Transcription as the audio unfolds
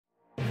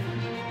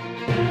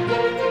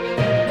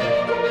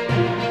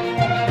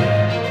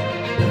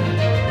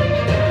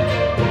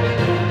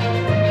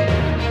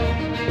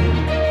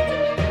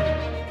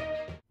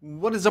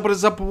What is up, what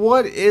is up,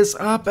 what is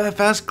up,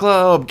 FS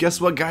Club? Guess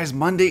what, guys?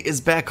 Monday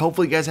is back.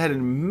 Hopefully you guys had an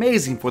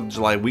amazing 4th of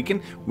July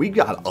weekend. We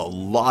got a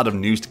lot of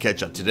news to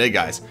catch up today,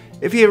 guys.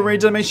 If you haven't already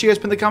done, make sure you guys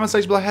put in the comment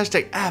section below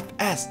hashtag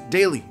FS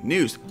Daily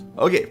News.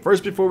 Okay,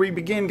 first before we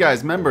begin,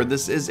 guys, remember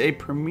this is a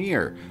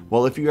premiere.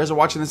 Well, if you guys are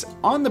watching this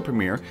on the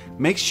premiere,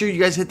 make sure you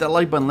guys hit that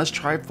like button. Let's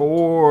try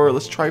for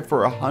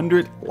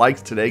 100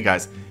 likes today,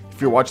 guys.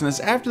 If you're watching this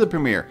after the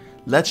premiere,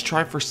 let's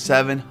try for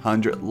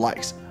 700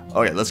 likes.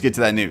 Okay, let's get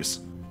to that news.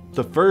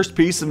 The first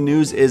piece of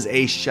news is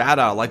a shout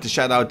out. I'd like to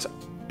shout out to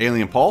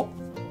Alien Paul,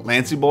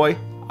 Lancy Boy,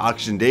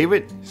 Auction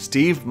David,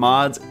 Steve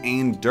Mods,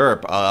 and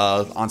Derp.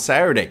 On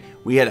Saturday,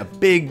 we had a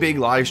big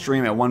live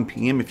stream at 1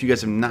 p.m. If you guys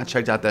have not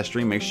checked out that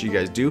stream, make sure you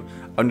guys do.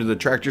 Under the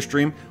tractor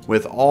stream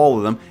with all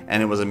of them,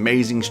 and it was an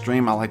amazing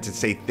stream. I'd like to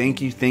say thank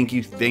you.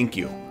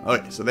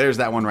 Okay, so there's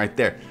that one right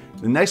there.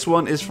 The next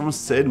one is from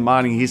Sid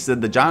Modding. He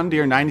said the John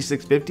Deere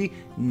 9650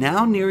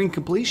 now nearing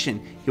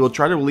completion. He will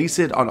try to release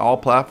it on all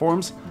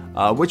platforms.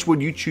 Which would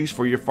you choose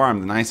for your farm,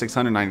 the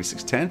 9600,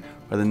 9610,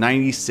 or the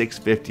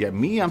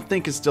 9650? I'm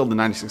thinking still the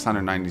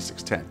 9600,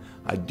 9610.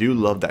 I do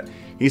love that.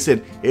 He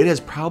said, it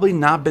has probably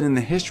not been in the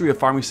history of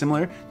farming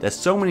simulator that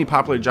so many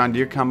popular John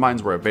Deere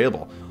combines were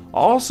available.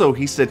 Also,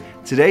 he said,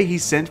 today he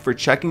sent for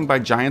checking by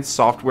Giants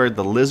software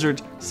the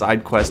Lizard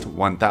SideQuest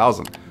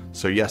 1000.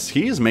 So yes,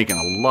 he is making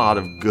a lot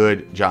of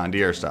good John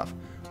Deere stuff.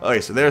 Okay,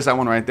 so there's that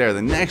one right there.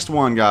 The next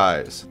one,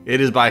 guys,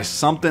 it is by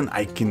something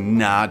I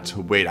cannot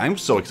wait. I'm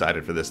so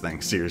excited for this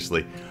thing,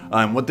 seriously.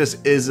 What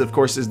this is, of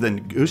course, is the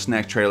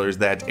Gooseneck trailers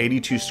that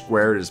 82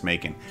 Squared is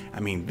making. I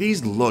mean,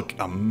 these look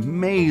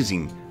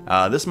amazing.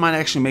 This might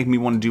actually make me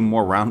want to do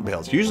more round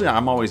bales. Usually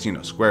I'm always,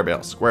 square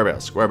bales,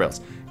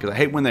 because I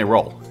hate when they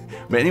roll.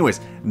 But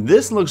anyways,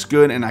 this looks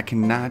good, and I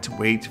cannot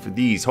wait for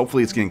these.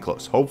 Hopefully it's getting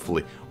close,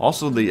 hopefully.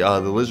 Also, the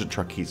lizard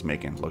truck he's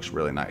making looks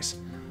really nice.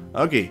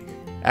 Okay.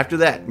 After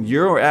that,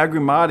 Euro Agri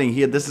Modding, he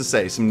had this to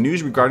say, some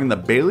news regarding the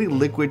Bailey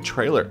Liquid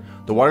Trailer.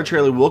 The water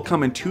trailer will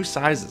come in 2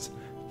 sizes,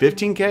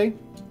 15K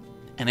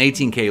and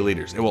 18K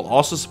liters. It will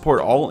also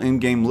support all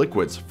in-game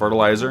liquids,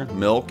 fertilizer,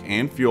 milk,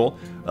 and fuel.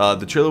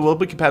 The trailer will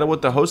be compatible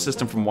with the host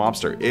system from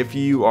Wobster if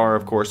you are,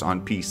 of course,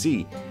 on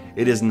PC.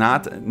 It is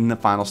not in the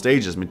final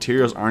stages.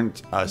 Materials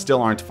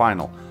still aren't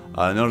final.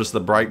 Notice the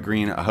bright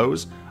green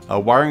hose.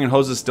 Wiring and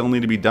hoses still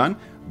need to be done,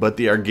 but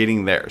they are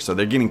getting there. So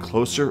they're getting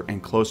closer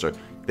and closer.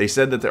 They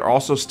said that they're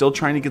also still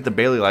trying to get the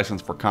Bailey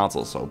license for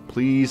consoles, so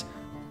please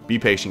be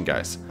patient,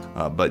 guys.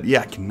 But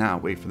yeah, I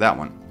cannot wait for that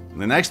one.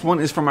 The next one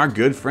is from our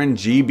good friend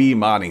GB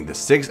Modding, the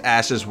 6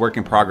 Ashes work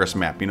in progress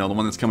map. The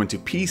one that's coming to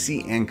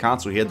PC and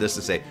console. He had this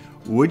to say,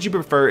 would you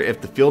prefer if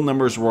the field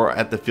numbers were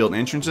at the field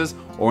entrances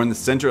or in the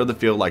center of the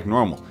field like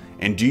normal?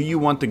 And do you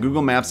want the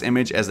Google Maps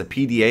image as a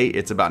PDA?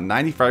 It's about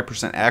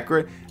 95%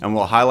 accurate and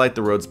will highlight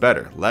the roads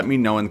better. Let me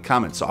know in the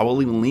comments. So I will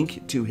leave a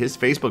link to his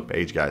Facebook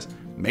page, guys.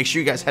 Make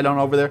sure you guys head on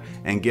over there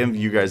and give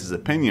you guys his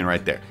opinion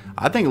right there.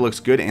 I think it looks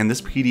good, and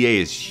this PDA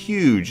is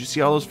huge. You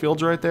see all those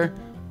fields right there?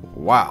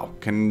 Wow,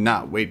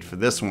 cannot wait for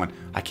this one.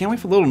 I can't wait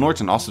for Little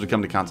Norton also to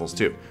come to consoles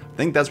too. I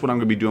think that's what I'm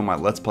going to be doing my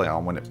Let's Play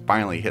on when it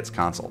finally hits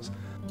consoles.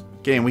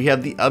 Okay, and we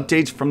have the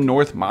updates from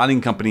North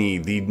Modding Company.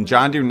 The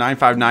John Deere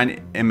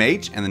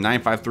 959MH and the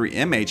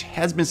 953MH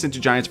has been sent to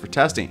Giants for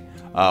testing.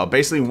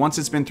 Basically, once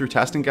it's been through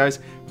testing, guys,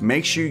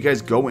 make sure you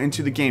guys go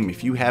into the game.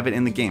 If you have it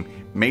in the game,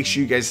 make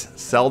sure you guys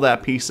sell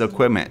that piece of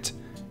equipment.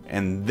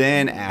 And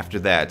then after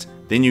that,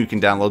 then you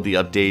can download the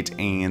update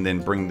and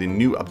then bring the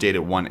new updated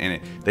one in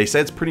it. They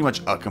said it's pretty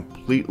much a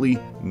completely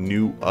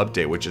new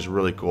update, which is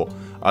really cool.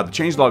 The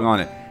changelog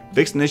on it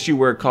fixed an issue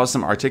where it caused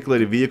some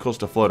articulated vehicles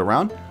to float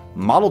around.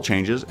 Model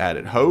changes,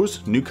 added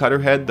hose, new cutter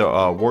head, the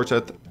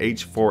Warteth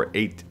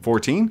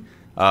H4814.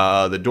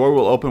 The door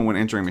will open when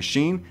entering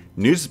machine.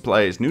 New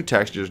displays, new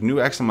textures, new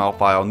XML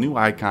file, new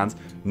icons,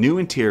 new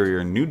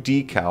interior, new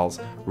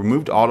decals,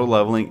 removed auto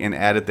leveling, and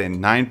added the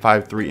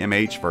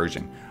 953MH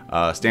version.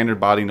 Standard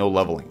body, no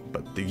leveling.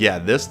 But yeah,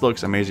 this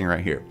looks amazing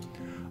right here.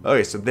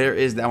 Okay, so there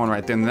is that one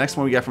right there. And the next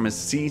one we got from is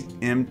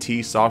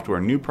CMT Software,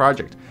 new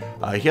project.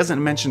 He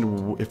hasn't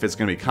mentioned if it's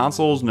going to be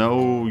consoles,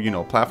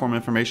 no, platform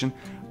information.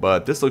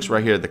 But this looks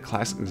right here, the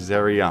classic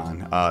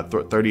Xerion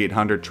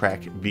 3800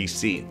 Track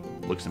VC.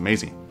 Looks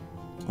amazing.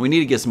 We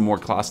need to get some more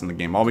class in the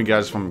game. All we got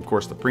is from, of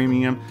course, the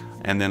premium,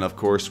 and then of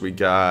course we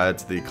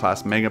got the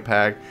class mega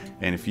pack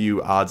and a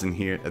few odds in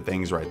here,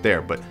 things right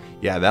there. But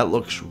yeah, that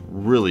looks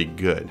really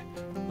good.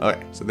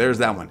 Okay, so there's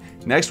that one.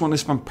 Next one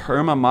is from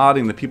Perma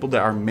Modding, the people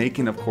that are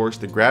making, of course,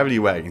 the Gravity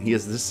Wagon. He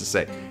has this to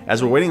say: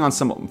 as we're waiting on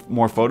some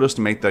more photos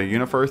to make the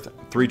Universe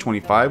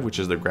 325, which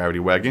is the Gravity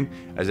Wagon,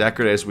 as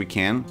accurate as we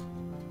can,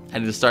 I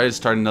decided to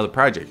start another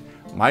project.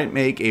 Might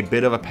make a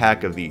bit of a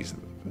pack of these.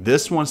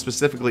 This one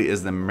specifically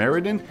is the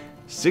Meriden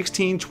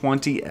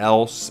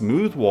 1620L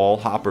smooth wall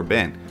hopper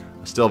bin.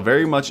 Still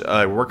very much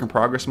a work in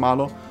progress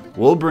model.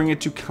 We'll bring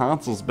it to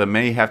consoles, but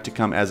may have to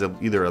come as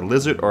either a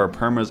Lizard or a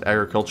Perma's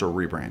agricultural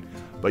rebrand.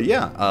 But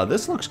yeah,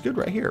 this looks good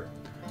right here.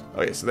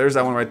 Okay, so there's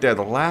that one right there.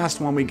 The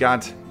last one we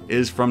got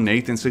is from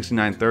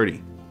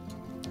Nathan6930.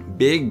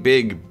 Big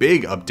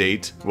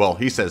update. Well,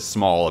 he says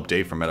small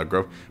update from Metal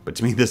Grove, but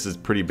to me this is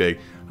pretty big.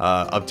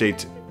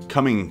 Update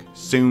coming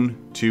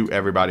soon to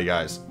everybody,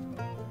 guys.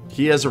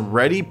 He has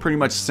already pretty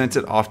much sent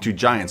it off to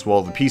Giants.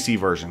 Well, the PC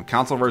version.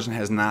 Console version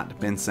has not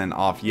been sent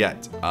off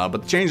yet. But the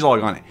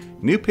changelog on it.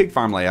 New pig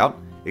farm layout.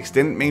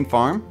 Extended main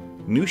farm.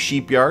 New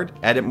sheep yard.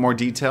 Added more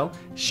detail.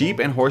 Sheep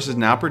and horses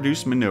now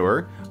produce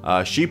manure.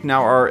 Sheep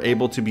now are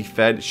able to be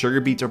fed sugar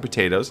beets or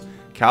potatoes.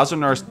 Cows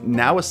are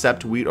now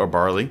accept wheat or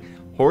barley.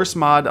 Horse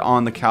mod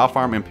on the cow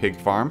farm and pig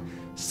farm.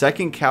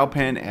 Second cow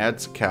pen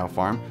adds cow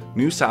farm.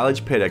 New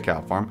silage pit at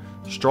cow farm.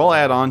 Straw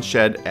add-on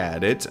shed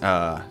added.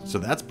 So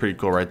that's pretty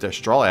cool right there.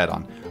 Straw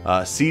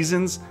add-on.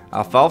 Seasons,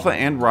 alfalfa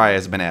and rye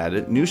has been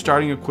added. New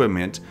starting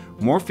equipment.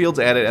 More fields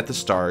added at the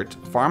start.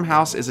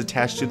 Farmhouse is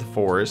attached to the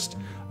forest.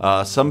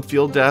 Some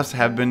field depths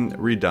have been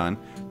redone.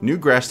 New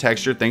grass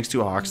texture thanks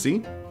to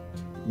Oxy.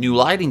 New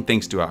lighting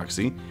thanks to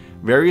Oxy.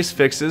 Various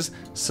fixes,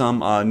 some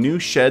new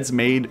sheds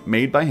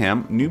made by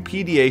him, new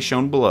PDA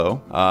shown below,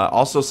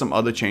 also some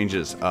other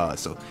changes.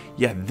 So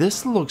yeah,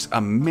 this looks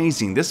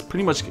amazing. This is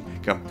pretty much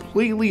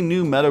completely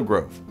new Metal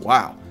Grove.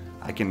 Wow,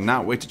 I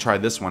cannot wait to try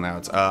this one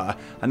out. I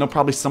know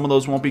probably some of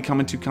those won't be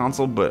coming to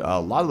console, but a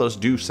lot of those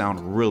do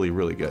sound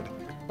really good.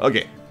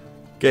 Okay,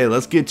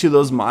 let's get to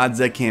those mods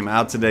that came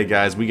out today,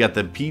 guys. We got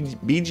the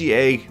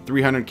BGA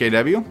 300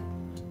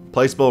 kW,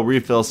 Placeable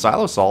Refill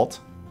Silo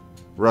Salt,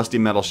 Rusty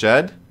Metal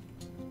Shed,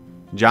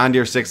 John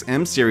Deere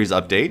 6M Series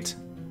update,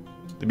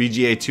 the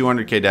BGA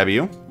 200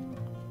 kW,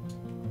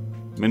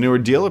 Manure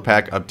Dealer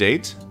Pack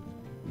update,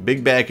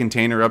 Big Bag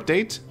Container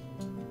update,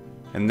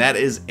 and that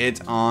is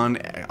it on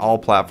all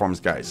platforms,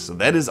 guys. So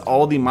that is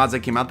all the mods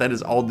that came out. That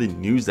is all the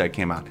news that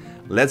came out.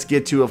 Let's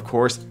get to, of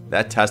course,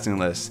 that testing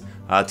list.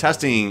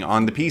 Testing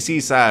on the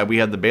PC side, we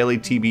have the Bailey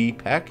TB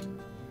pack,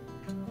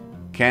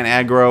 Can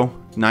Agro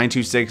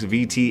 926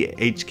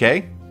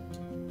 VT-HK,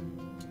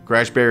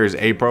 Crash Barriers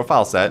A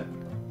profile set,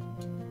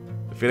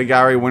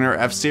 Fitagari Winter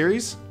F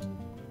Series,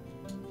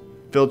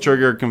 Fill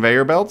Trigger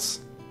Conveyor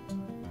Belts,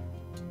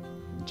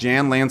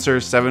 Jan Lancer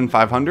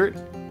 7500,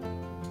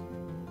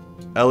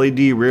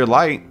 LED Rear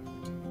Light,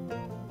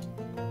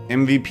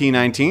 MVP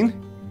 19,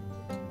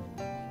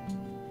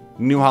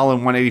 New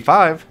Holland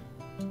 185,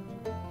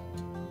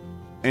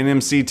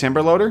 NMC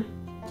Timber Loader,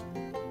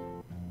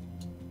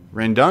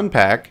 Rendon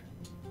Pack.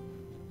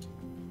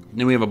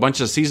 Then we have a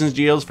bunch of Seasons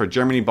Geos for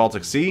Germany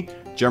Baltic Sea,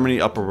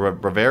 Germany Upper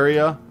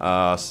Bavaria,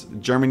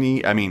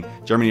 Germany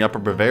Upper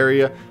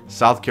Bavaria,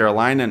 South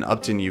Carolina, and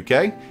Upton,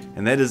 UK.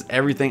 And that is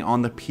everything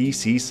on the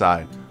PC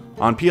side.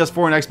 On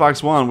PS4 and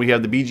Xbox One, we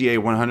have the BGA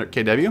 100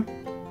 kW,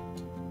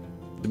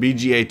 the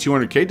BGA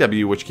 200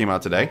 kW, which came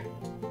out today,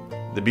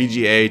 the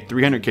BGA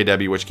 300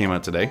 kW, which came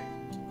out today,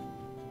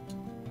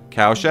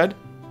 Cowshed,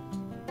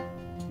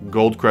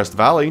 Goldcrest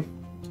Valley,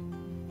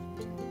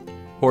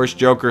 Horse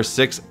Joker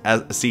 6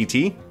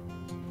 CT,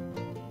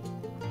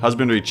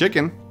 Husbandry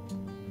Chicken,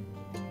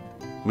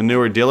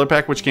 Manure Dealer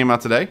Pack, which came out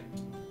today,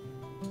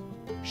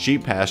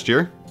 Sheep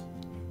Pasture,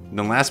 and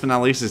then last but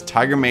not least is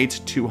Tiger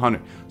Mate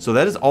 200. So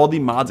that is all the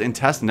mods in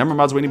testing. Number of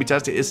mods waiting to be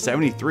tested is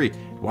 73.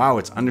 Wow,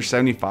 it's under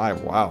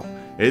 75. Wow,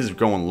 it is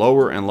going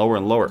lower and lower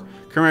and lower.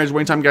 Current average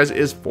waiting time, guys,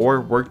 is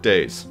 4 work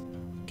days.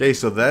 Okay,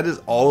 so that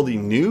is all the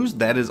news.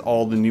 That is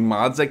all the new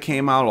mods that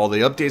came out, all the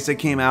updates that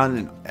came out,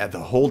 and at the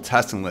whole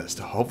testing list.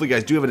 Hopefully, you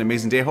guys do have an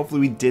amazing day. Hopefully,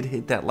 we did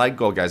hit that like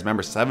goal, guys.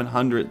 Remember,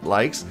 700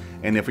 likes.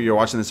 And if you're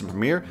watching this in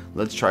Premiere,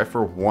 let's try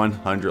for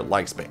 100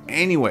 likes. But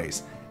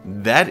anyways,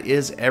 that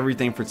is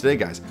everything for today,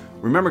 guys.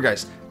 Remember,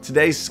 guys,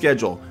 today's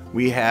schedule.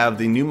 We have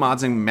the new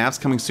mods and maps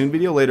coming soon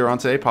video later on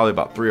today, probably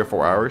about 3 or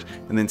 4 hours.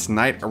 And then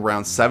tonight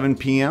around 7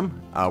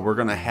 p.m., we're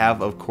going to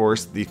have, of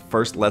course, the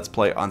first Let's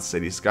Play on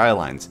City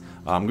Skylines.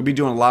 I'm going to be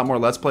doing a lot more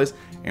Let's Plays,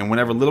 and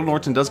whenever Little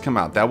Norton does come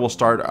out, that will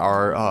start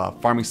our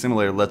Farming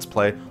Simulator Let's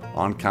Play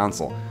on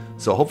console.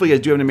 So hopefully you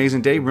guys do have an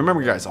amazing day.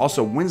 Remember, guys,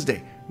 also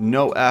Wednesday,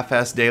 no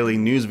FS Daily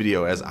News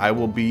video, as I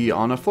will be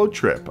on a float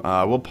trip.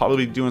 We'll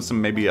probably be doing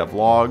maybe a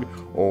vlog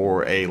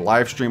or a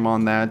live stream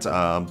on that.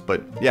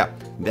 But yeah,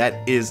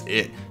 that is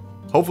it.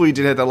 Hopefully you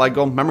did hit that like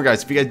goal. Remember,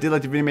 guys, if you guys did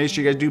like the video, make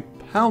sure you guys do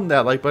pound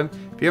that like button.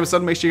 If you haven't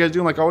subbed, make sure you guys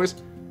do, like always,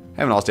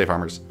 have an all-stay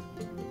farmers.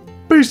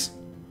 Peace.